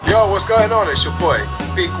Yo, what's going on? It's your boy,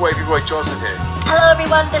 Big Wavy Roy Johnson here. Hello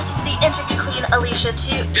everyone, this is the interview queen Alicia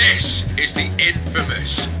too. This is the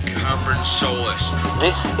infamous Cameron Solis.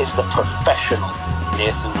 This is the professional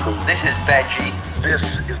Nathan Cruz. This is Benji. This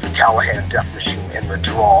is the Callahan Death Machine in the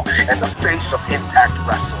draw, and the face of Impact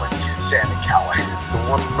Wrestling, Sami Callihan. The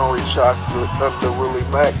one and only chocolate Thunder Willie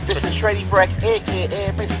Mack. This is Shreddy Breck,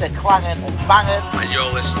 aka Mr. Clangin' and Bangin'. And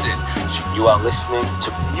you're listening to... You are listening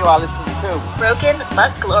to... You are listening to... Broken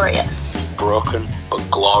but Glorious. Broken but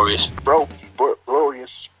Glorious. Broken but Glorious.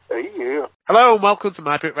 Yeah. Hello and welcome to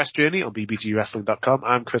My Brit Rest Journey on bbgwrestling.com.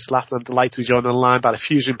 I'm Chris Laughlin. I'm delighted to be joined on the line by the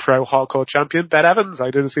Fusion Pro Hardcore Champion, Ben Evans. How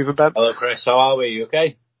you doing this evening, Ben? Hello, Chris. How are we? You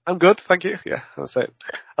okay? I'm good, thank you. Yeah, that's it.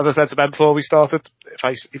 As I said to Ben before we started,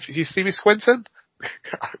 if you see me squinting,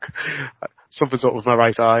 something's up with my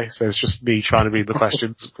right eye, so it's just me trying to read the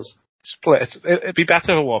questions. It'd be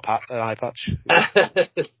better if I wore an eye patch. Yeah.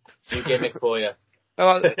 New gimmick for you.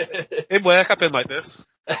 In work, I've been like this.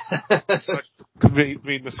 So I can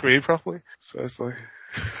read the screen properly. So it's like,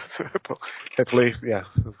 but hopefully, yeah.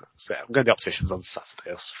 So I'm going to the opticians on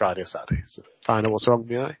Saturday or Friday or Saturday. So find out what's wrong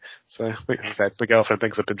with my eye. So, like I said, my girlfriend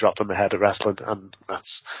thinks I've been dropped on my head at wrestling, and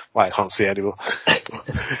that's why I can't see anymore.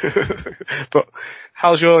 But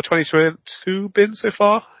how's your 2022 been so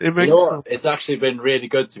far in ring? You know what? It's actually been really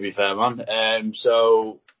good, to be fair, man.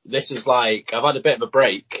 So this is like, I've had a bit of a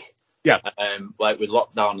break. Yeah. Like with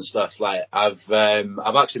lockdown and stuff. Like I've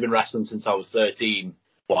actually been wrestling since I was 13.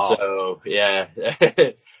 Wow. So yeah,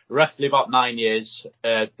 roughly about 9 years.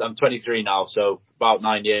 I'm 23 now, so about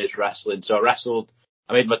 9 years wrestling. So I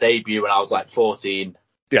made my debut when I was like 14.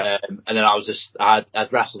 Yeah. And then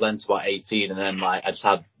I'd wrestled then to about 18, and then like I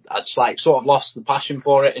just like sort of lost the passion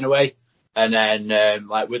for it in a way. And then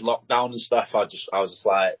like with lockdown and stuff, I was just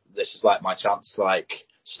like, this is like my chance to like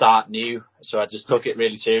start new. So I just took it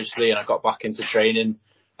really seriously and I got back into training.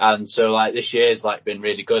 And so like this year's like been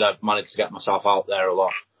really good. I've managed to get myself out there a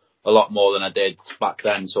lot more than I did back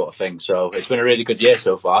then, sort of thing. So it's been a really good year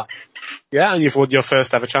so far. Yeah, and you've won your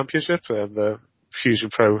first ever championship, the Fusion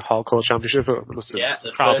Pro Hardcore Championship. Yeah,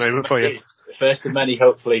 the proud moment for you. The first of many,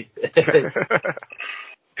 hopefully. Yeah,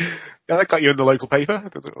 that got you in the local paper.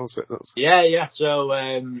 Yeah. So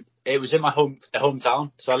it was in my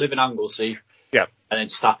hometown. So I live in Anglesey. Yeah. And it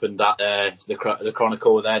just happened that the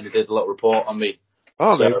Chronicle were there. They did a little report on me.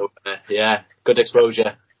 Oh, so yeah, good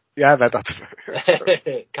exposure. Yeah, I bet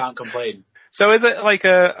that. Can't complain. So is it like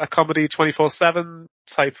a comedy 24/7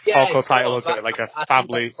 type hardcore title? Or is it like a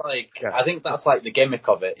family? I think that's like the gimmick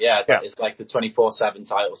of it. Yeah, it's like the 24/7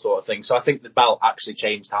 title sort of thing. So I think the belt actually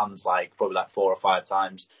changed hands like probably like 4 or 5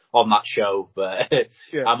 times on that show, but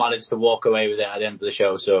I managed to walk away with it at the end of the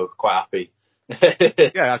show, so quite happy.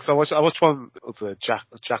 Yeah, because I watched one. It was a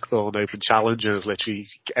Jack Thorne Open Challenge, and it was literally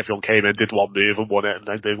everyone came in, did one move and won it, and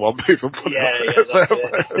then did one move and won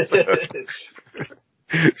it.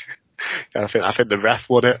 Yeah, I think the ref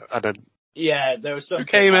won it, and then there was something.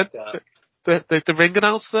 Who came like in? The ring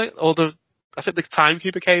announcer, or I think the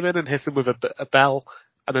timekeeper came in and hit him with a bell,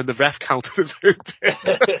 and then the ref counted his own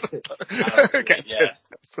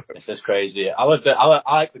It's just crazy. I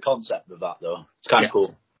like the concept of that though. It's kind of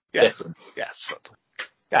cool. Yeah. Different. Yeah, it's fun.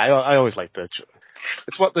 Yeah, I always like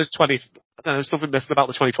it's what the 20, I don't know, something missing about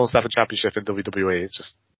the 24/7 championship in WWE. It's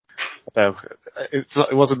just, it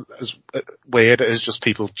wasn't as weird as just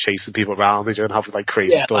people chasing people around. They don't have like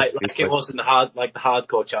crazy stuff. Like it wasn't the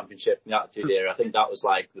hardcore championship in the Attitude Era. I think that was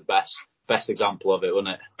like the best example of it,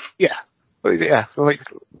 wasn't it? Yeah. Yeah, like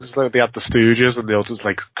they had the Stooges, and they'll just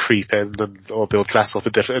like creep in, or they'll dress up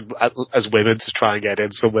as women to try and get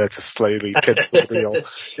in somewhere to slowly pin somebody on.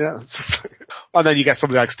 Yeah, it's just and then you get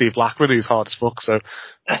somebody like Steve Blackman who's hard as fuck, so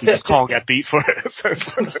you just can't get beat for it. So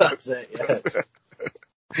that's it.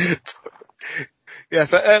 Yeah. Yeah.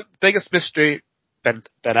 So biggest mystery. Ben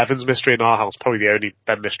Evans mystery in our house, probably the only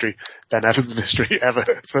Ben Evans mystery ever.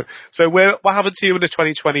 So what happened to you in the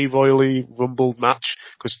 2020 Royally Rumbled match?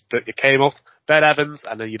 Because you came off Ben Evans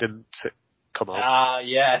and then you didn't come off.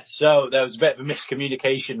 Yeah. So there was a bit of a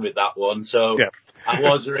miscommunication with that one. So I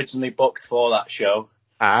was originally booked for that show.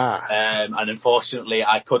 And unfortunately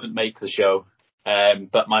I couldn't make the show.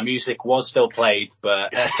 But my music was still played,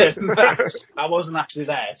 but I wasn't actually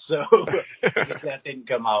there, so that didn't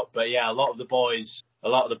come out. But yeah, a lot of the boys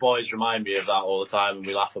remind me of that all the time, and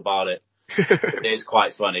we laugh about it. It is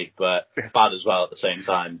quite funny, but bad as well at the same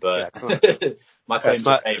time. But my claim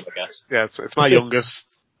to fame, I guess. Yeah, it's my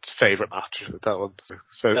youngest favourite match, that one.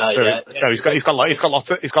 So he's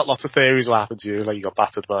got lots of theories what happened to you, like you got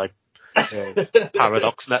battered by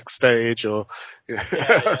Paradox next stage, or we'll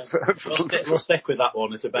stick with that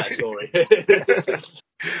one. It's a better story.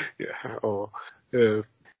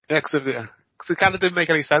 Yeah, because it kind of didn't make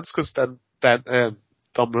any sense, because then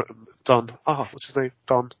what's his name?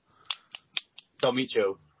 Don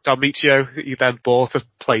Michio, he then bought a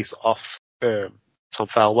place off Tom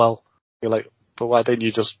Felwell. You're like, but why didn't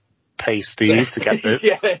you just pay Steve to get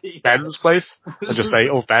Ben's place and just say,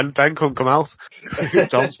 oh, Ben come out.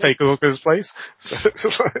 Don's taking a look at his place. So,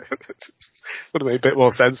 would have made a bit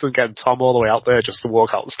more sense than getting Tom all the way out there just to walk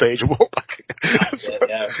out the stage and walk back.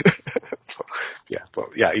 But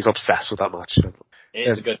he's obsessed with that match.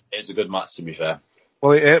 It's a good match, to be fair.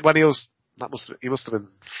 Well, when he must have been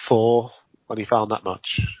 4 when he found that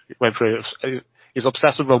match. He went through. He's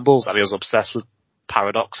obsessed with Rumbles, and he was obsessed with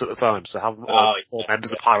Paradox at the time, so having all 4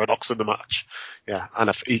 members of Paradox in the match, and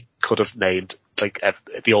if he could have named like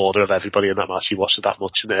the order of everybody in that match, he watched it that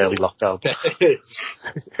much in the early lockdown. He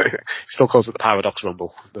still calls it the Paradox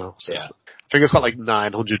Rumble now. So I think it's got like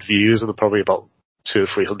 900 views, and probably about 200 or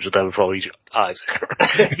 300 of them for each Isaac.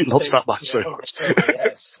 He loves that match so much.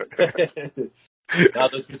 Now,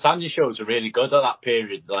 those Britannia shows are really good at that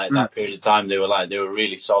period. That period of time, they were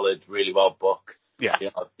really solid, really well booked. Yeah,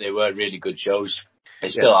 they were really good shows. They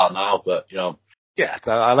still are now, but Yeah,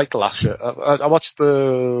 I like the last show. I watched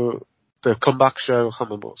the comeback show. I can't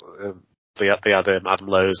remember what they had Adam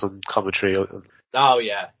Lowe's on commentary. And that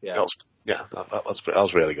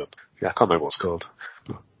was really good. Yeah, I can't remember what it's called.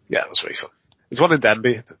 But, it was really fun. There's one in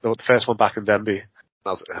Denby, the first one back in Denby.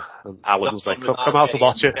 And Alan was like, come out and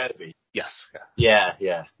watch it. Derby. Yes. Yeah,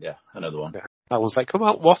 another one. Yeah. Alan was like, come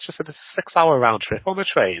out and watch. I said, it's a 6-hour round trip on the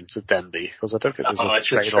train to Denby, because I don't think there's a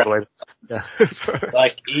train all the way. Yeah.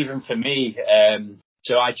 Like, even for me,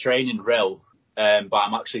 so I train in Rill, but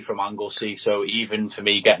I'm actually from Anglesey, so even for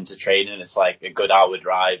me getting to training, it's like a good hour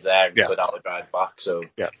drive there and a good hour drive back, so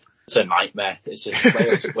it's a nightmare. It's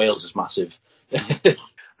just, Wales is massive.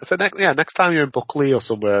 So next time you're in Buckley or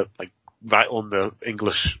somewhere, like, right on the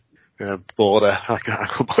English border, I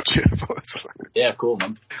can watch it. Yeah, cool,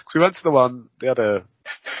 man. We went to the one, they had a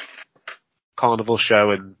carnival show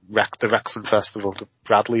in the Wrexham Festival, the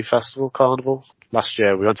Bradley Festival Carnival. Last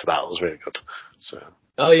year we went to that, it was really good. So.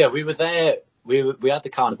 Oh yeah, we were there, we had the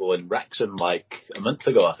carnival in Wrexham like a month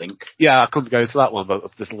ago, I think. Yeah, I couldn't go to that one, but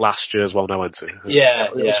this last year's one I went to. It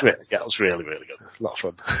was really, really good. It was a lot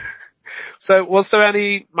of fun. So was there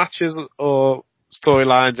any matches or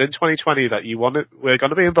storylines in 2020 that you were going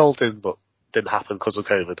to be involved in but didn't happen because of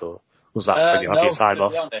COVID, or was that when you had your time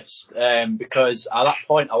off? No, to be honest, because at that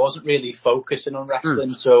point I wasn't really focusing on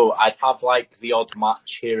wrestling, so I'd have like the odd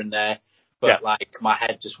match here and there, but like my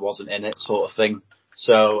head just wasn't in it, sort of thing.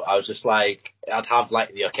 So I was just like, I'd have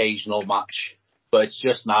like the occasional match, but it's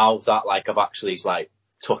just now that like I've actually like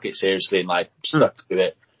took it seriously and like stuck to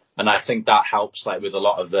it, and I think that helps like with a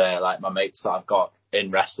lot of the like my mates that I've got in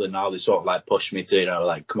wrestling now. They sort of like push me to,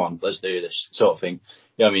 like, come on, let's do this sort of thing.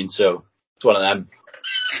 You know what I mean? So it's one of them.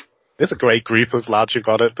 There's a great group of lads you've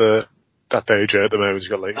got at that dojo at the moment.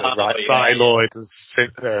 You've got like Ryan Lloyd and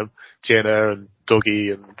Jenna and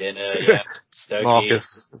Dougie and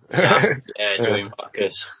Marcus. Joey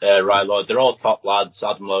Marcus, Ryan Lloyd. They're all top lads.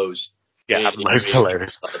 Adam Lowe's. Yeah, Adam Lowe's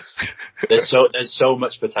hilarious. There's so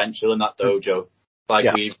much potential in that dojo. Like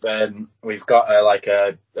we've got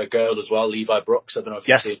a girl as well, Levi Brooks. I don't know if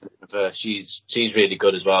you've seen her. She's really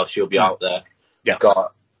good as well. She'll be out there. Yeah.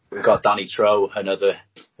 We've got Danny Tro, another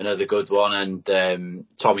good one, and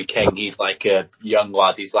Tommy King. He's like a young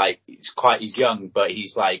lad. He's young, but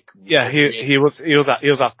he's like he was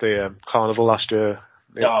at the carnival last year.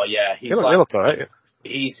 He looked alright.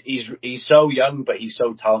 He's so young, but he's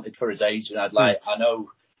so talented for his age, and I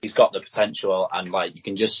know. He's got the potential, and like you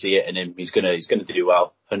can just see it in him. He's gonna do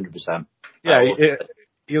well, 100%. Yeah,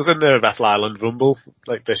 he was in the Wrestle Island Rumble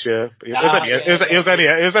like this year. He was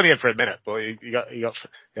only in for a minute, but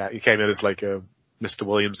he came in as like Mr.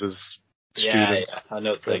 Williams's student. Yeah, I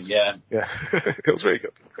know the thing. Yeah, it was really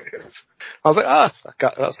good. I was like,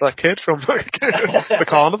 that's that kid from the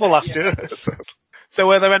carnival last year. So,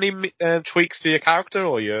 were there any tweaks to your character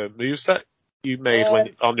or your moveset you made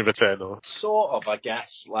on your return? Or? Sort of, I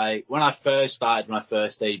guess. Like, when I first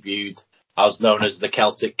debuted, I was known as the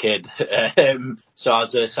Celtic Kid. So I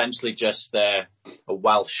was essentially just a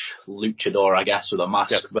Welsh luchador, I guess, with a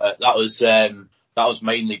mask. Yes. But that was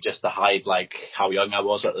mainly just to hide, like, how young I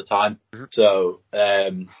was at the time. Mm-hmm. So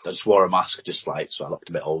I just wore a mask so I looked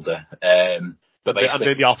a bit older. But I'm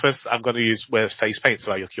in the office, I'm going to wear face paint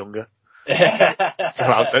so I look younger. so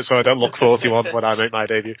I don't look 41 when I make my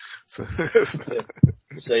debut. So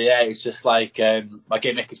yeah, it's just like my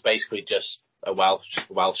gimmick is basically just a Welsh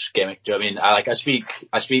gimmick. Do you know what I mean?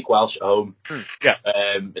 I speak Welsh at home. Yeah.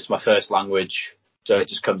 It's my first language, so it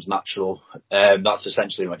just comes natural. That's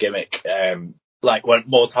essentially my gimmick. like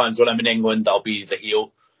more times when I'm in England, I'll be the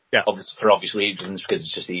heel. Yeah. For obvious reasons, because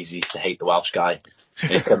it's just easy to hate the Welsh guy.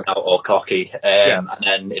 He's coming out all cocky. And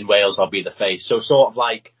then in Wales, I'll be the face. So sort of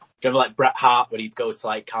like, do you remember like Bret Hart when he'd go to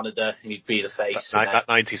like Canada and he'd be the face? That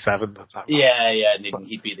 97. Yeah, and then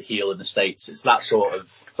he'd be the heel in the States. It's that sort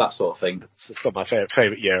of thing. It's not my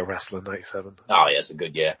favourite year of wrestling, 97. Oh yeah, it's a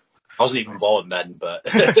good year. I wasn't even born then, but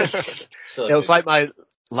it was like my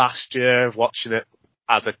last year of watching it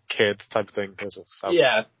as a kid type of thing.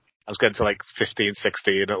 I was getting to like 15,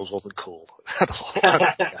 16, and it wasn't cool at all.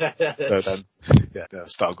 So then, I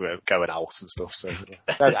started going out and stuff. So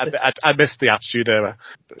I missed the Attitude Era.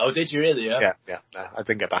 Oh, did you really? Yeah. I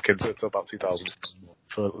didn't get back into it until about 2000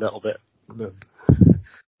 for a little bit. And then,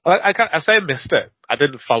 I say I missed it. I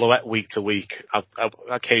didn't follow it week to week. I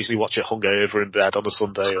occasionally watch it hungover in bed on a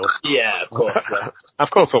Sunday. Yeah, of course. Yeah.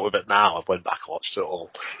 I've caught up with it now. I've went back and watched it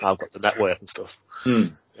all. I've got the network and stuff.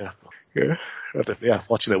 Yeah,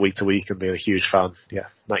 watching it week to week and being a huge fan. Yeah,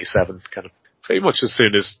 97, kind of pretty much as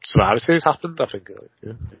soon as Survivor Series happened, I think.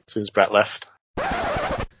 As soon as Bret left.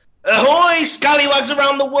 Ahoy, scallywags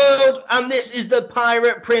around the world, and this is the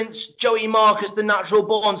Pirate Prince, Joey Marcus, the natural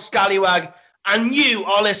born scallywag, and you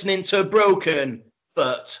are listening to Broken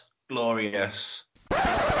but Glorious.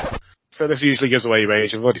 So this usually gives away your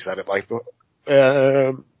age. I've already said it, like, but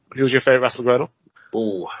who was your favourite wrestler growing up?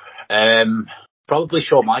 Oh, probably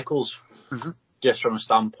Shawn Michaels. Mm-hmm. Just from a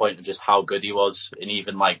standpoint of just how good he was, and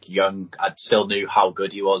even like young, I still knew how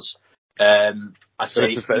good he was.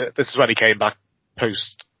 This is when he came back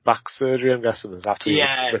post back surgery, I'm guessing, after he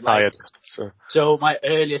retired. So my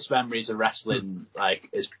earliest memories of wrestling, like,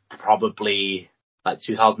 is probably like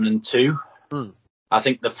 2002. I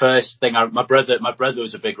think the first thing my brother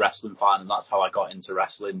was a big wrestling fan, and that's how I got into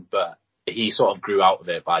wrestling. But he sort of grew out of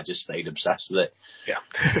it, but I just stayed obsessed with it. Yeah.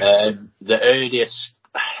 The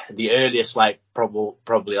earliest like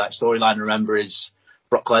probably like storyline I remember is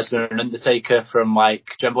Brock Lesnar and Undertaker from like,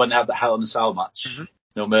 do you remember when they had the Hell in a Cell match? Mm-hmm.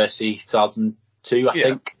 No Mercy 2002, I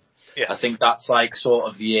think. Yeah. I think that's like sort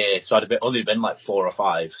of the year. So I'd have only been like 4 or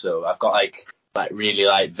 5. So I've got like really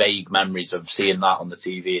like vague memories of seeing that on the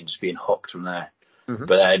TV and just being hooked from there. Mm-hmm.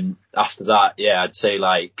 But then after that, I'd say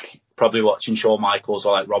like probably watching Shawn Michaels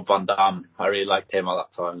or like Rob Van Dam. I really liked him at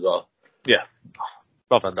that time as well. Yeah.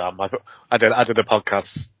 Rob Van Dam. I did a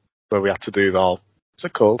podcast where we had to do what's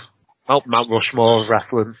it called? Mount Rushmore of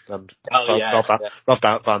wrestling, and Rob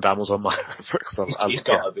Van Dam was on my. He's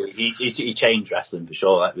got to be. He changed wrestling for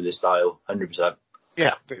sure, like with his style, 100%.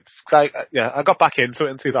 Yeah, it's like I got back into it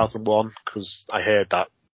in 2001 because I heard that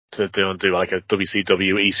to do like a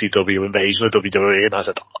WCW, ECW invasion of WWE, and I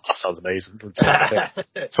said, that sounds amazing.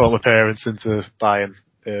 And told my parents into buying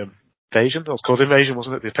Invasion. It was called Invasion,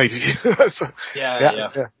 wasn't it? The pay-per-view.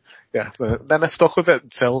 Yeah. But then I stuck with it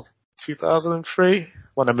until 2003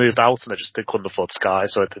 when I moved out, and I just couldn't afford Sky,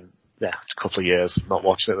 so I didn't. Yeah, a couple of years not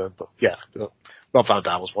watching it then. But yeah, Rob Van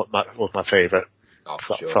Dam was my favourite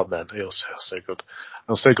from then. He was so good.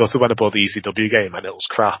 I was so good when I bought the ECW game and it was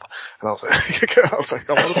crap, and I was like,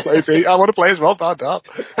 I want to play as Rob Van Dam.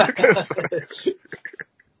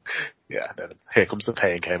 Yeah, then Here Comes the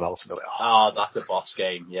Pain came out, and like, that's a boss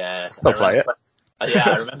game. Yeah, still play it. Yeah,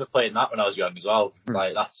 I remember playing that when I was young as well.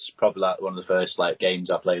 Like, that's probably like one of the first like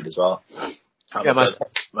games I played as well.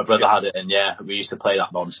 My brother had it, and we used to play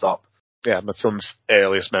that non-stop. Yeah, my son's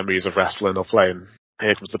earliest memories of wrestling are playing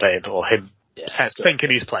Here Comes the Pain, or him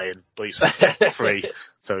thinking he's playing, but he's free,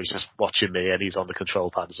 so he's just watching me, and he's on the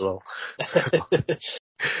control pad as well.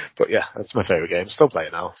 But yeah, that's my favourite game. Still play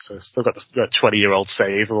it now, so still got the 20-year-old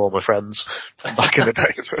save of all my friends from back in the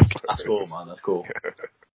day. That's cool, man. That's cool.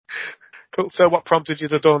 Cool. So what prompted you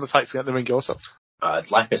to don the tights to get in the ring yourself?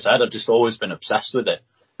 Like I said, I've just always been obsessed with it.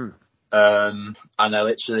 And I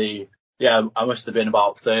literally, I must have been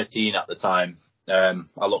about 13 at the time.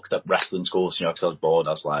 I looked up wrestling schools, because I was bored.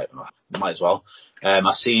 I was like, might as well. I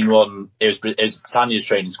seen one, it was Tanya's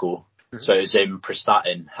training school. So it was in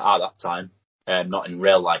Prestatyn at that time. Not in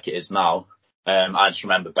real like it is now. I just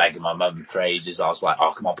remember begging my mum for ages. I was like,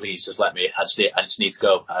 oh, come on, please, just let me. I just need to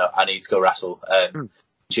go. I need to go wrestle.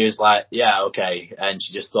 She was like, yeah, okay. And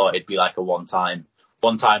she just thought it'd be like a one time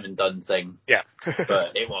and done thing. Yeah.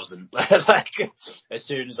 But it wasn't. Like, as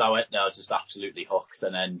soon as I went there, I was just absolutely hooked.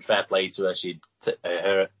 And then fair play to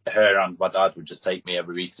her, her and my dad would just take me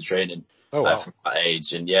every week to training. Oh, wow. At that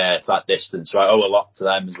age. And it's that distance. So I owe a lot to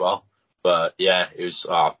them as well. But it was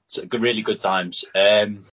really good times.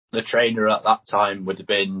 The trainer at that time would have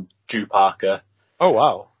been Drew Parker. Oh,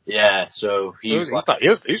 wow. Yeah, so he must have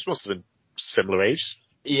been similar age.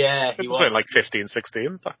 Yeah, he was like 15,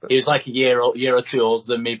 16 back then. He was like a year or two older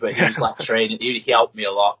than me, but he was like training. He helped me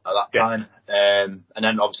a lot at that time. And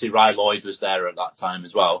then obviously Ry Lloyd was there at that time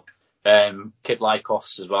as well. Kid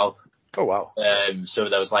Lycos as well. Oh wow. So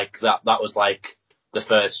there was like that was like the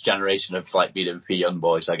first generation of like BWP young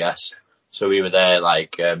boys, I guess. So we were there,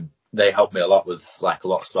 like they helped me a lot with like a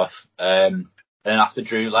lot of stuff. And then after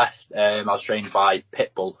Drew left, I was trained by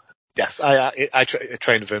Pitbull. Yes, I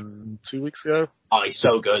trained with him 2 weeks ago. Oh, he's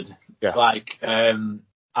so good. Yeah. Like,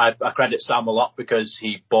 I credit Sam a lot because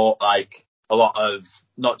he bought like a lot of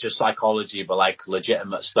not just psychology, but like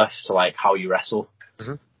legitimate stuff to like how you wrestle,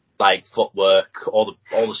 like footwork, all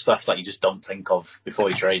the stuff that you just don't think of before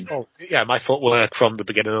you train. Oh, yeah, my footwork from the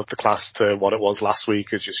beginning of the class to what it was last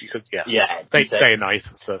week is just day and night.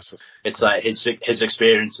 So it's like his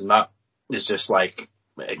experience and that is just like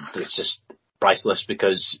it's just priceless,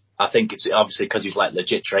 because I think it's obviously because he's like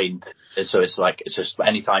legit trained, and so it's just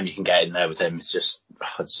anytime you can get in there with him,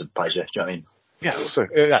 it's a pleasure. Do you know what I mean? Yeah,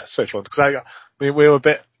 it's so fun, because we were a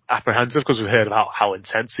bit apprehensive because we heard about how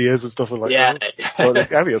intense he is and stuff like that. But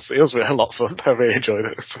it was really a lot of fun. I really enjoyed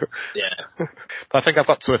it. So. Yeah. But I think I've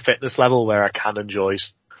got to a fitness level where I can enjoy.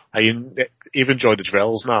 I even enjoy the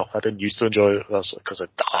drills now. I didn't used to enjoy it because I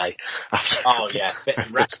die after. Oh yeah,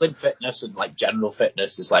 wrestling fitness and like general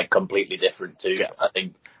fitness is like completely different too. Yeah. I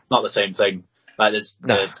think not the same thing. Like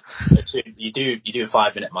you do a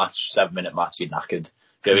 5-minute match, 7-minute match, you're knackered.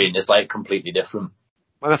 Do you know what I mean? It's like completely different.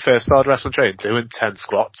 When I first started wrestling training, doing 10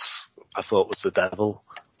 squats, I thought was the devil.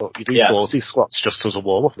 But you do 40 squats just as a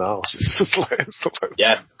warm up now. It's just like stuff like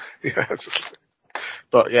that. Yeah. It's just.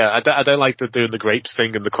 But yeah, I don't like doing the grapes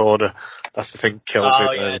thing in the corner. That's the thing kills me.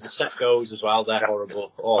 Oh yeah, the set goes as well. They're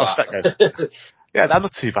horrible. Set goes. Yeah, I'm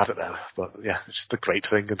not too bad at them. But yeah, it's just the grape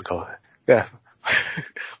thing in the corner. Yeah.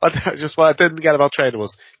 What I didn't get about training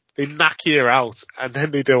was they knock you out and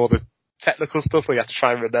then they do all the technical stuff where you have to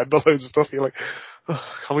try and remember loads of stuff. You're like, oh,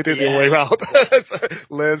 can we do it the other way around?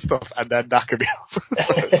 Learn stuff and then knock me out.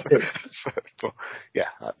 But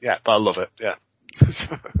I love it. Yeah.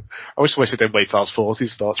 I wish I didn't wait till I was 40 to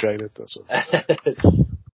start training. That's what.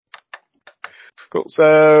 Cool.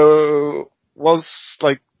 So, was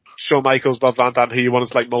like Shawn Michaels, Bob Van Dam who you wanted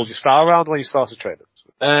to like mold your style around when you started training?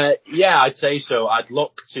 Yeah, I'd say so. I'd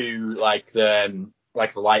look to like the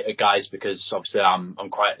lighter guys, because obviously I'm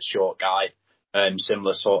quite a short guy,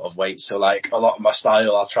 similar sort of weight. So like a lot of my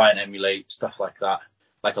style, I'll try and emulate stuff like that.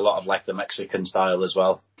 Like a lot of like the Mexican style as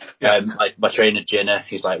well. Yeah. Like my trainer Jinner,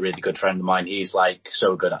 he's like a really good friend of mine. He's like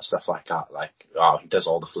so good at stuff like that. Like, he does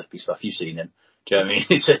all the flippy stuff. You've seen him. Do you know what I mean?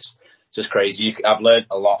 It's just crazy. I've learned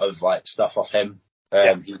a lot of like stuff off him.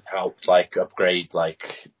 He helped like upgrade like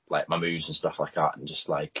my moves and stuff like that, and just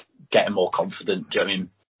like getting more confident. Do you know what I mean?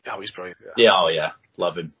 Yeah, he's brilliant. Yeah. Oh yeah,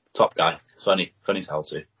 love him. Top guy. Funny as hell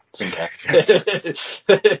too. Yeah,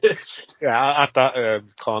 at that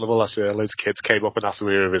carnival last year, loads of kids came up and asked if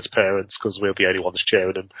we were his parents, because we were the only ones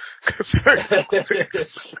cheering him.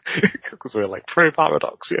 Because we were like, pro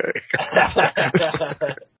Paradox,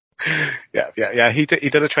 yeah. He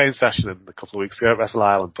did a training session a couple of weeks ago at Wrestle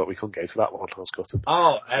Island, but we couldn't go to that one. I was gutted.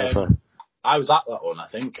 Oh, I was at that one, I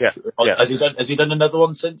think. Yeah. Has he done another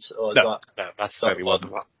one since? Or no, that's the only one.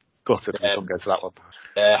 Gutted. We couldn't go to that one.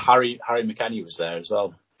 Harry McKenny was there as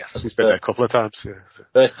well. Yes, he's been there a couple of times. Yeah.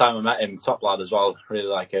 First time I met him, top lad as well. Really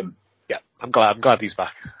like him. Yeah, I'm glad he's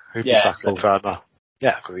back. I hope he's back full time now.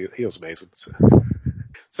 Yeah, because he was amazing.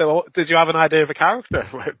 So, did you have an idea of a character?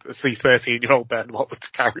 See, 13-year-old Ben, what was the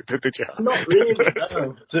character did you have? Not really,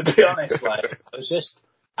 no. To be honest,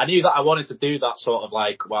 I knew that I wanted to do that sort of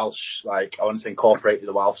like Welsh, like I wanted to incorporate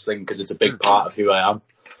the Welsh thing because it's a big part of who I am.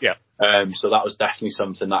 Yeah. So that was definitely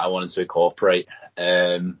something that I wanted to incorporate.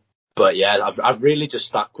 But yeah, I've really just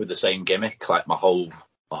stuck with the same gimmick like my whole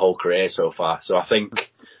career so far. So I think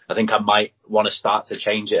I might want to start to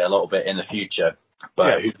change it a little bit in the future.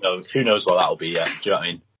 But who knows what that'll be yet? Do you know what I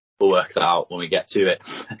mean? We'll work that out when we get to it.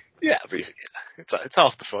 Yeah, it's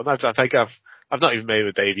half the fun. I think I've not even made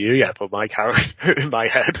a debut yet, but my character in my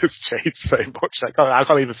head has changed so much. I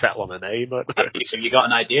can't even settle on a name. So you got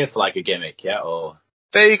an idea for like a gimmick, yeah? Or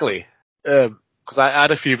vaguely. Because I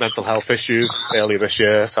had a few mental health issues earlier this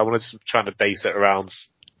year, so I wanted to try to base it around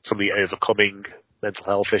somebody overcoming mental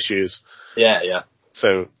health issues. Yeah.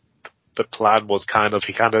 So the plan was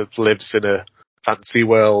he kind of lives in a fantasy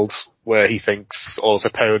world where he thinks all his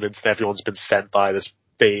opponents and everyone's been sent by this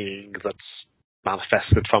being that's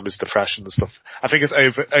manifested from his depression and stuff. I think it's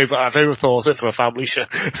over. I've overthought it for a family show,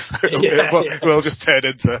 so we'll just turn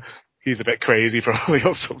into he's a bit crazy probably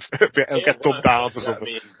or something. He'll get dumbed down to something. I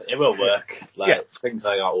mean, it will work. Like things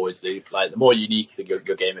like I always do. Like the more unique your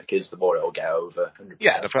gimmick is, the more it'll get over. 100%.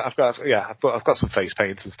 Yeah, I've got some face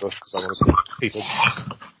paint and stuff because I want to people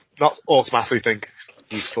not automatically think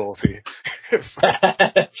he's 40.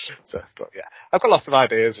 But yeah, I've got lots of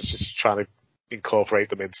ideas. It's just trying to incorporate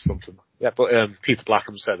them into something. Yeah, but Peter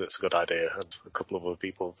Blackham said it's a good idea, and a couple of other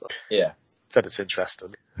people said it's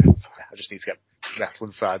interesting. I just need to get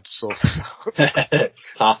wrestling side sorted out.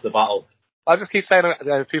 It's half the battle. I just keep saying,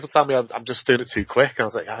 people tell me I'm just doing it too quick, and I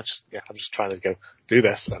was like, I'm just trying to go do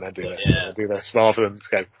this and then do this and then do this, rather than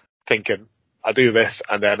go thinking I do this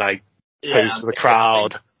and then I pose to the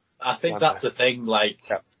crowd. I think that's the thing. Like,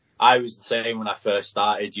 I was the same when I first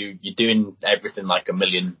started. You're doing everything like a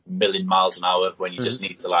million miles an hour when you just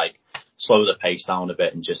need to like slow the pace down a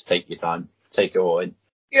bit and just take your time, take it all in.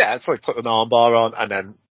 Yeah, it's like put an armbar on and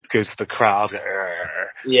then goes to the crowd.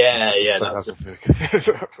 Yeah.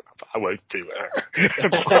 I won't do it.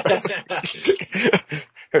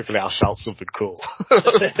 Hopefully I'll shout something cool.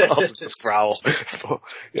 I'll just growl. But,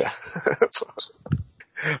 yeah.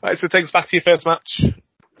 Right, so take us back to your first match. You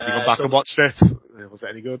gone back and watched it? Was it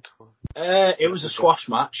any good? It was a squash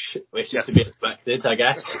match, which is to be expected, I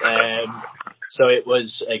guess. So it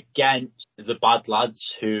was against the Bad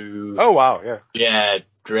Lads who... Oh, wow, yeah. Yeah,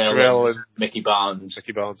 Drill and Mickey Barnes.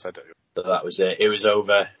 Mickey Barnes, I do. So that was it. It was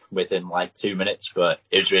over within like 2 minutes, but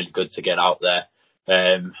it was really good to get out there.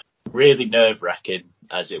 Really nerve-wracking,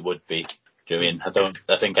 as it would be. I mean, I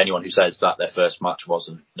think anyone who says that their first match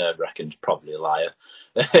wasn't nerve-wracking is probably a liar.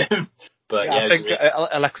 But I think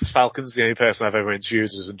Alexis Falcon's the only person I've ever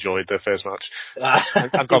interviewed who's enjoyed their first match.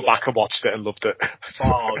 I've gone back and watched it and loved it.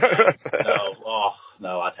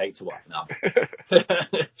 No, I'd hate to watch now.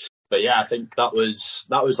 But yeah, I think that was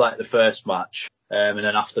like the first match. And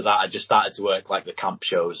then after that, I just started to work like the camp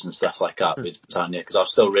shows and stuff like that with Britannia because I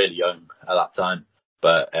was still really young at that time.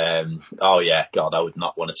 But, God, I would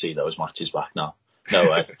not want to see those matches back now. No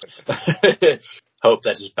way. Hope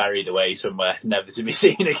they're just buried away somewhere, never to be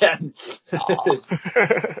seen again. Do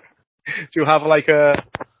you have like a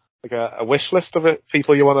wish list of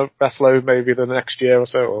people you want to wrestle over maybe the next year or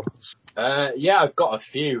so? Yeah, I've got a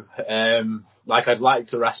few. I'd like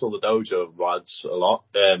to wrestle the Dojo lads a lot,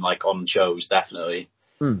 like on shows, definitely.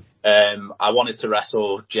 I wanted to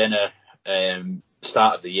wrestle Jenna,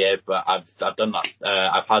 start of the year, but I've done that.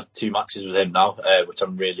 I've had 2 matches with him now, which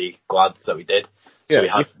I'm really glad that we did.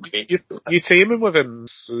 Yeah, so you teaming with him?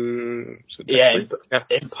 In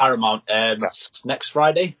Paramount next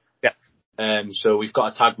Friday. Yeah. So we've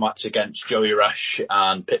got a tag match against Joey Rush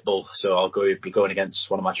and Pitbull. So I'll be going against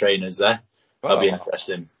one of my trainers there. That'll be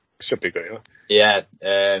interesting. Should be great. Yeah.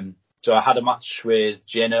 So I had a match with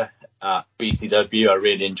Jenna at BTW. I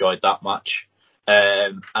really enjoyed that match.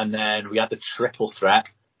 And then we had the triple threat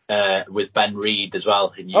with Ben Reed as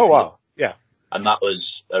well. Oh wow! Yeah. And that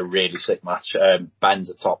was a really sick match. Ben's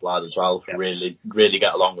a top lad as well. Yeah. Really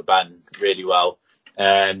get along with Ben really well.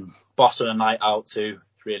 Boss on a night out too.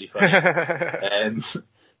 Really funny.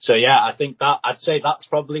 So yeah, I think I'd say that's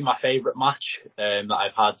probably my favourite match that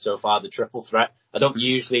I've had so far, the triple threat. I don't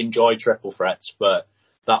usually enjoy triple threats, but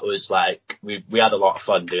that was like, we had a lot of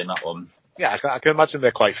fun doing that one. Yeah, I can imagine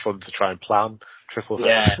they're quite fun to try and plan triple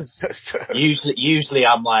threats. Yeah. Usually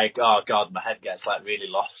I'm like, oh god, my head gets like really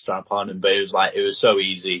lost trying to plan them, but it was so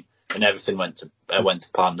easy and everything went to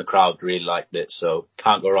plan. The crowd really liked it, so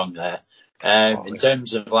can't go wrong there. In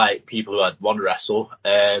terms of like people who I'd want to wrestle,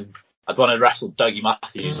 I'd want to wrestle Dougie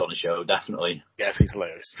Matthews on a show, definitely. Yes, he's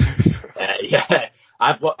hilarious. Yeah,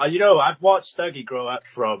 I've watched Dougie grow up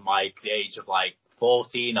from like the age of like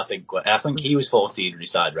 14, I think he was 14 when he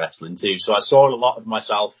started wrestling too. So I saw a lot of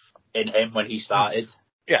myself in him when he started.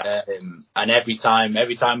 Yeah. And every time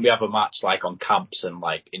we have a match like on camps and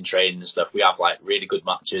like in training and stuff, we have like really good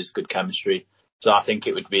matches, good chemistry. So I think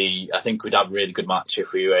we'd have a really good match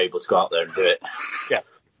if we were able to go out there and do it. Yeah.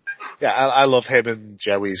 Yeah, I love him and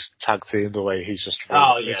Joey's tag team, the way he's just...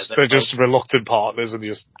 they're just reluctant partners and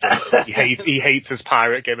he hates his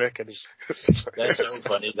pirate gimmick. And they're so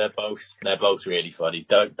funny. They're both really funny.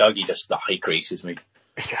 Dougie just, he creases me.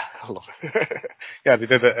 Yeah, I love it. Yeah, they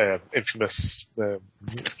did it, Infamous... when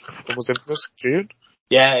was Infamous? June?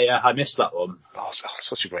 Yeah, I missed that one. Oh,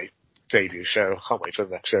 such a great debut show. Can't wait for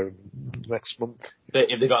the next show next month.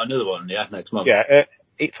 Have they got another one, next month? Yeah,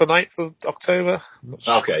 8th or 9th of October.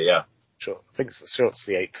 Okay, yeah. Sure. I think it's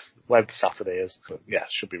the 8th. Whatever Saturday is. But yeah,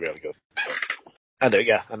 it should be really good. And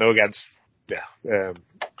I know against,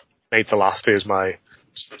 Made to Last is my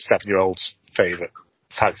 7-year-old's favourite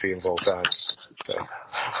tag team of all time. So,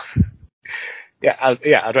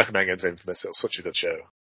 I'd recommend against Infamous. It was such a good show.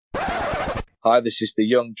 Hi, this is the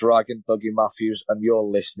Young Dragon, Dougie Matthews, and you're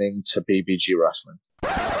listening to BBG Wrestling.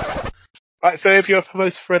 Right, so if you're a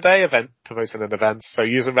promoter for a day event, promoting an event, so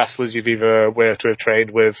using wrestlers you've either worked with,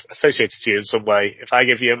 trained with, associated to you in some way, if I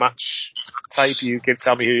give you a match type, you can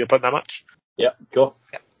tell me who you're putting that match? Yeah, cool.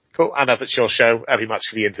 Yeah, cool. And as it's your show, every match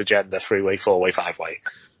can be intergender, 3-way, 4-way, 5-way.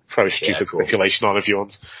 Throw a stupid stipulation on if you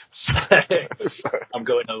want. I'm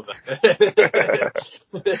going over.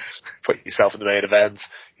 Put yourself in the main event.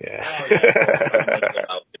 Yeah.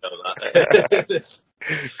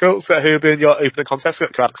 Cool. So who will be in your opening contest?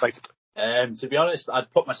 Got crowd excited. To be honest,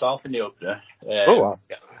 I'd put myself in the opener. Wow.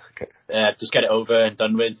 Yeah. Okay. Just get it over and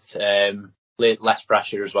done with. Less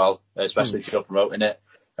pressure as well, especially if you're promoting it.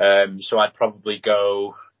 So I'd probably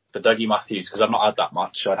go for Dougie Matthews, because I've not had that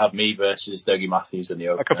match. So I'd have me versus Dougie Matthews in the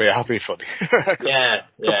opener. That'd be funny. Yeah.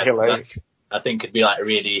 Be hilarious. I think it'd be like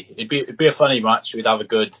it'd be a funny match. We'd have a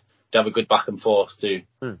good back and forth to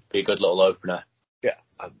be a good little opener. Yeah.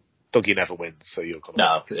 And Dougie never wins, so you're gonna.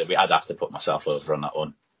 No, I'd have to put myself over on that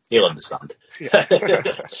one. He'll understand. Yeah.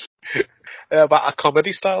 About a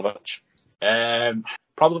comedy style match?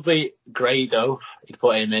 Probably Grado. You'd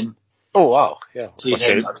put him in. Oh wow, yeah.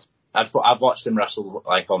 I've watched him wrestle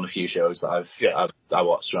like on a few shows that I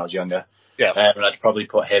watched when I was younger. Yeah. And I'd probably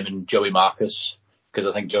put him and Joey Marcus, because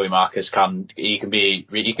I think Joey Marcus can have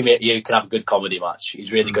a good comedy match.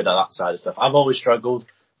 He's really good at that side of stuff. I've always struggled,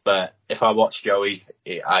 but if I watch Joey,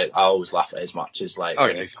 I always laugh at his matches. Like,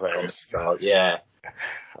 he's hilarious. Yeah.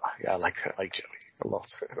 Yeah, I like Joey a lot.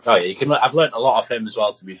 I've learnt a lot of him as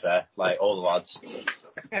well, to be fair. Like all the lads.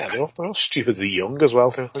 Yeah, they're all stupidly young as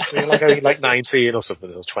well. They're like 19 or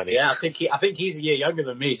something, or 20. Yeah, I think he's a year younger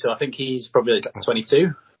than me, so I think he's probably like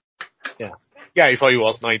 22. Yeah. Yeah, he thought he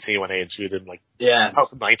was 19 when I interviewed him. Like, yeah, I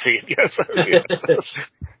was 19. Yeah, so, yeah.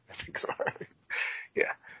 I think so.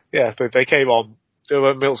 Yeah. They came on.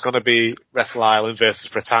 Milt's going to be Wrestle Island versus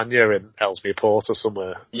Britannia in Ellesmere Port or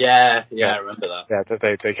somewhere. Yeah, I remember that. Yeah,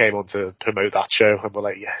 they came on to promote that show, and we're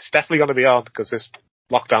like, yeah, it's definitely going to be on, because this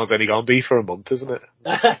lockdown's only going to be for a month, isn't it?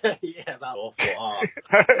 Yeah, that's awful.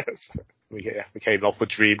 We came up with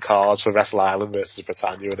dream cards for Wrestle Island versus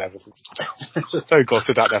Britannia and everything. So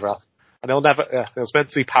gutted that never happened. And it was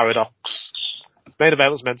meant to be Paradox. The main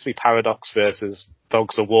event was meant to be Paradox versus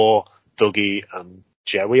Dogs of War, Dougie and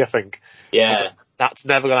Joey, I think. Yeah. That's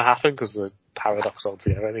never going to happen because the Paradox aren't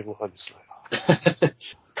together anymore. I'm just like,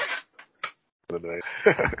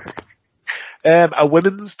 a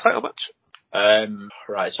women's title match?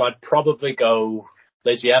 Right, so I'd probably go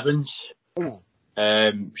Lizzie Evans. Ooh.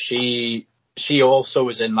 She also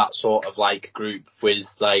was in that sort of like group with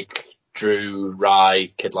like Drew,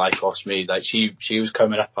 Rye, Kid Lycos, me. Like she was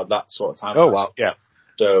coming up at that sort of time. Oh wow, yeah.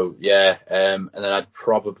 So yeah, and then I'd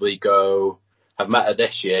probably go. I've met her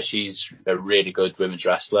this year. She's a really good women's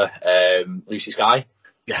wrestler. Lucy Sky.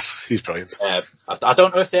 Yes, she's brilliant. I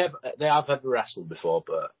don't know if they have ever wrestled before,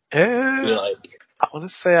 but I want to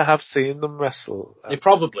say I have seen them wrestle. They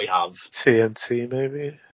probably have. TNT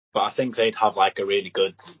maybe. But I think they'd have like a really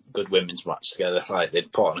good women's match together. Like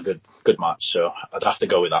they'd put on a good match. So I'd have to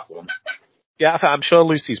go with that one. Yeah, I'm sure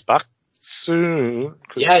Lucy's back soon.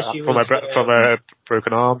 Yeah, she from a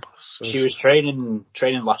broken arm. So. She was training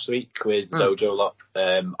last week with Dojo Lot.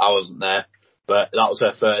 I wasn't there, but that was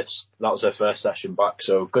her first session back.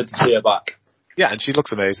 So good to see her back. Yeah, and she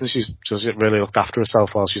looks amazing. She's really looked after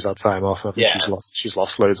herself while she's had time off. I think she's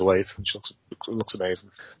lost loads of weight, and she looks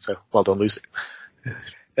amazing. So well done, Lucy.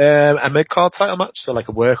 A mid-card title match, so like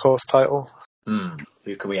a workhorse title.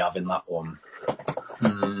 Who can we have in that one?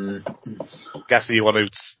 Guessing you want to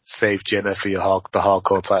save Jinner for your the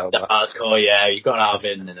hardcore title. The hardcore, yeah, you got to have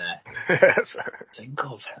in there. Think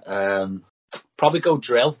of probably go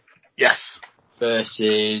Drill. Yes.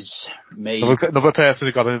 Versus maybe another person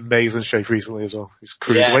who got an amazing shape recently as well. He's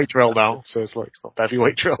cruiserweight Drill now, so it's not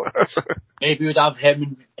heavyweight Drill. Maybe we'd have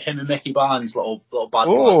him and Mickey Barnes, little bad.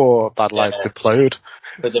 Oh, Bad Lights Implode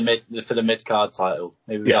for the mid card title.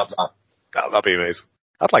 Maybe we'd have that. That'd be amazing.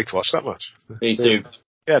 I'd like to watch that match. Me too.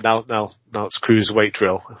 Yeah, now it's cruiserweight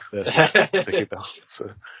Drill versus Mickey Barnes.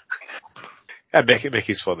 So. Yeah,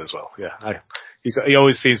 Mickey's fun as well. Yeah, he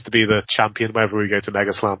always seems to be the champion whenever we go to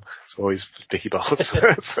Mega Slam. It's always Mickey Barnes.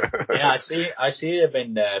 Yeah, I see him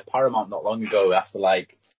in Paramount not long ago after my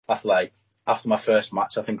first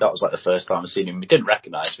match. I think that was like the first time I've seen him. He didn't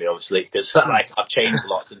recognise me obviously because I've changed a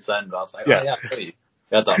lot since then. But I was like, we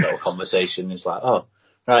had that little conversation. He's like, oh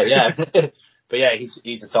right, yeah. But yeah,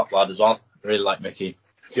 he's a top lad as well. I really like Mickey.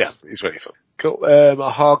 Yeah, he's really fun. Cool. A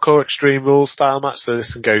hardcore Extreme Rules style match, so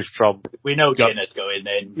this can go from... We know Jinner's going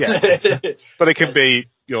in. Yeah. But it can be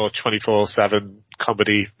your 24/7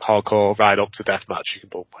 comedy, hardcore, right up to deathmatch. You can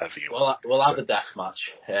book whatever you want. We'll have a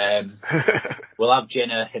deathmatch. We'll have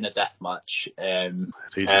Jenner in a deathmatch.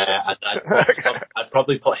 I'd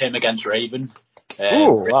probably put him against Raven.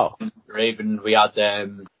 Wow. Raven, we had a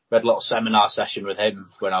little seminar session with him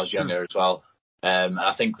when I was younger as well. And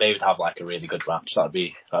I think they would have like a really good match. That'd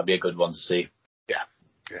be a good one to see. Yeah,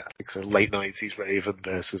 I think so. Late 90s Raven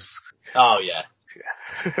versus. Oh yeah.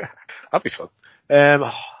 That'd be fun.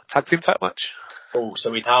 Tag team type match. Oh,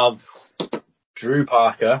 so we'd have Drew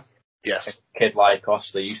Parker. Yes. Kid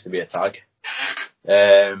Lycos. They used to be a tag.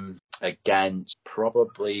 Against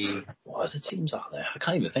probably what other teams are there? I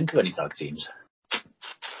can't even think of any tag teams.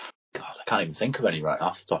 God, I can't even think of any right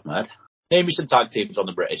off the top of my head. Name me some tag teams on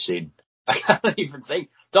the British scene. I can't even think.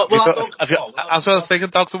 I was thinking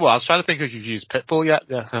Dogs of War. I was trying to think if you've used Pitbull yet.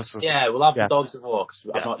 We'll have the Dogs of War because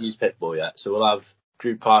I've not used Pitbull yet. So we'll have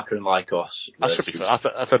Drew Parker and Lycos. That should be fun.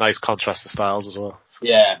 That's a nice contrast to styles as well.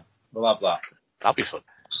 Yeah, we'll have that. That'd be fun.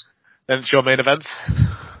 Then it's your main event.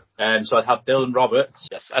 So I'd have Dylan Roberts.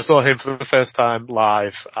 Yes, I saw him for the first time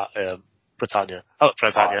live at Britannia.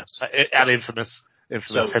 And Infamous.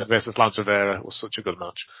 So him versus Lance Rivera was such a good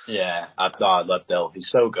match. Yeah, I love Dill. He's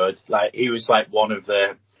so good. Like he was like one of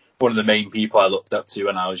the main people I looked up to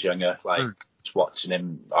when I was younger. Like just watching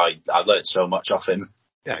him, I learned so much off him.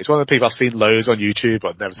 Yeah, he's one of the people I've seen loads on YouTube,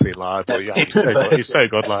 but never seen live. But yeah, he's so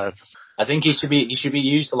good live. I think he should be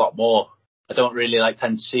used a lot more. I don't really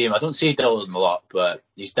tend to see him. I don't see Dylan a lot, but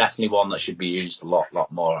he's definitely one that should be used a lot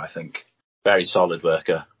more. I think very solid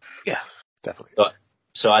worker. Yeah, definitely.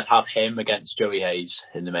 So I'd have him against Joey Hayes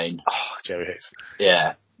in the main. Oh, Joey Hayes.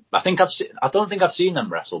 Yeah, I don't think I've seen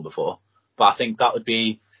them wrestle before, but I think that would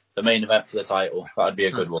be the main event for the title. That would be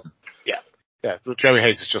a good one. Yeah. Joey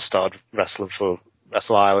Hayes has just started wrestling for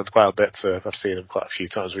Wrestle Island quite a bit, so I've seen him quite a few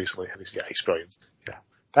times recently, and he's brilliant. Yeah.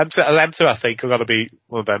 Them two, I think, are going to be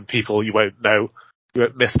one of them people you won't know, you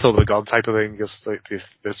won't miss till they're gone type of thing, because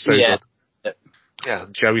they're so good. Yeah,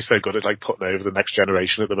 Joey's so good at putting over the next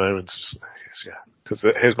generation at the moment. Because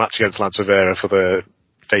his match against Lance Rivera for the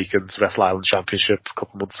vacant Wrestle Island Championship a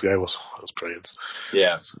couple of months ago was brilliant.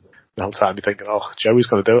 Yeah. The whole time you're thinking, Joey's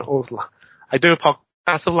going to do it. I do a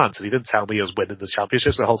podcast of Lance and he didn't tell me he was winning the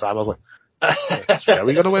championship, so the whole time I was like, is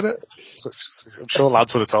Joey going to win it? I'm sure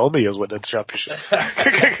Lance would have told me he was winning the championship.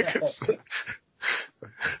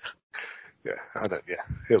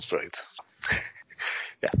 It was brilliant.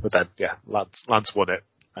 But then, Lance won it,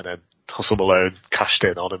 and then Hustle Malone cashed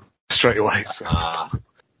in on him straight away. So.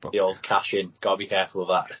 The old cash in, gotta be careful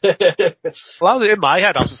of that. Well, in my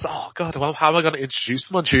head, I was just, God, how am I going to introduce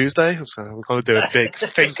them on Tuesday? So we're going to do a big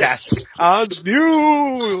think-esque and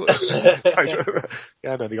new.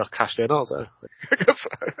 And then he got cashed in also.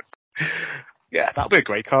 That'll be a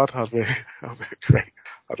great card. That'll be great.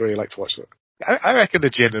 I'd really like to watch that. I reckon the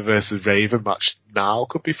Jinner versus Raven match now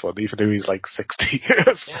could be fun, even though he's 60.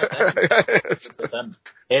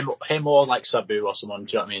 Him or Sabu or someone,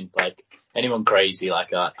 do you know what I mean? Anyone crazy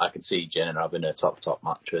like that, I could see Jinner having a top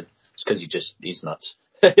match with. It's because he's nuts.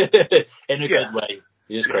 In a good way.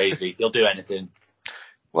 He's crazy. He'll do anything.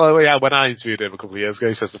 Well, yeah, when I interviewed him a couple of years ago,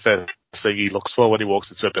 he says the first thing he looks for when he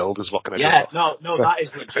walks into a build is what can I do? Yeah, no, that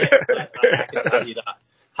is legit. I can tell you that.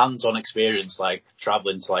 Hands-on experience,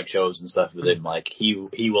 traveling to shows and stuff with him,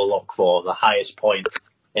 he will look for the highest point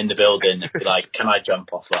in the building and be like, can I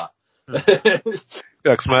jump off that?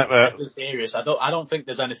 I'm serious. I don't think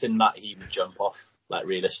there's anything that he would jump off,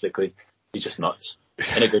 realistically. He's just nuts.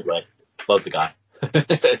 In a good way. Love the guy.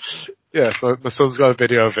 Yeah, so my son's got a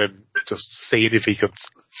video of him just seeing if he could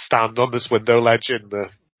stand on this window ledge in the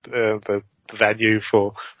venue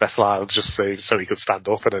for Wrestle Island just so he could stand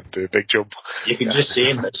up and then do a big jump. You can just see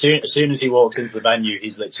him as soon as he walks into the venue,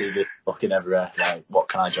 he's literally just looking everywhere what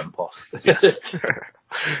can I jump off?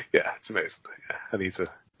 Yeah, it's amazing. Yeah, and he's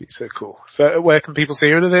so cool. So where can people see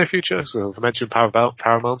you in the near future? So I mentioned Paramount.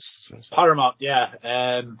 Paramount, yeah.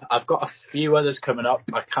 I've got a few others coming up.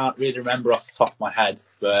 I can't really remember off the top of my head,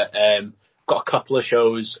 but got a couple of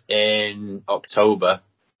shows in October.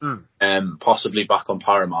 Possibly back on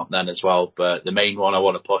Paramount then as well, but the main one I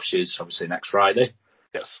want to push is obviously next Friday.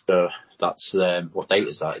 Yes. So that's what date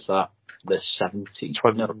is that? Is that the 17th?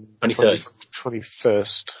 23rd?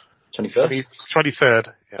 21st. 21st?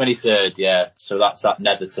 23rd. Yeah. 23rd, yeah. So that's at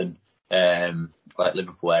Netherton,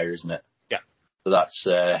 Liverpool area, isn't it? Yeah. So that's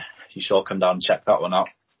you should all come down and check that one out.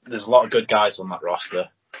 There's a lot of good guys on that roster.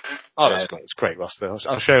 Oh, that's great. It's a great roster.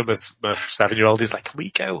 I'll show him my 7-year-old. He's like, can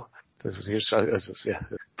we go?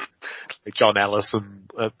 John Ellis, and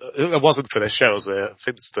it wasn't for this show. I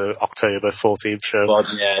think it's the October 14th show.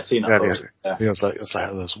 Yeah, I've seen that. He was like,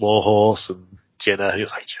 there's Warhorse and Jinder. He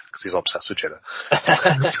was like, because he's obsessed with Jinder.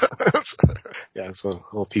 So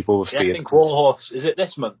all people will see I think Warhorse, is it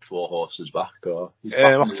this month Warhorse is back? Or he's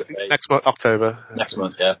back next month, October. Next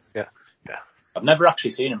month, yeah. Yeah. I've never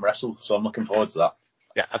actually seen him wrestle, so I'm looking forward to that.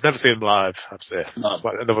 Yeah, I've never seen him live.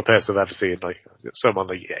 Another person I've ever seen, like someone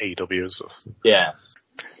like AEW and stuff. Yeah.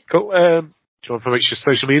 Cool. Do you want to promote your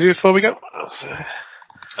social media before we go?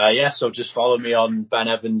 So just follow me on Ben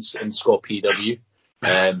Evans _ PW.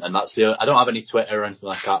 And that's I don't have any Twitter or anything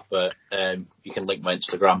like that, but you can link my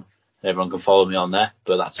Instagram. Everyone can follow me on there,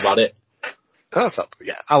 but that's about it.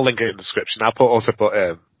 I'll link it in the description. I'll also put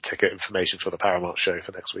ticket information for the Paramount show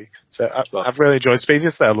for next week. So I've really enjoyed speaking to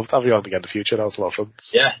you today. I'd love to have you on again in the future. That was a lot of fun.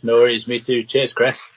 Yeah, no worries. Me too. Cheers, Chris.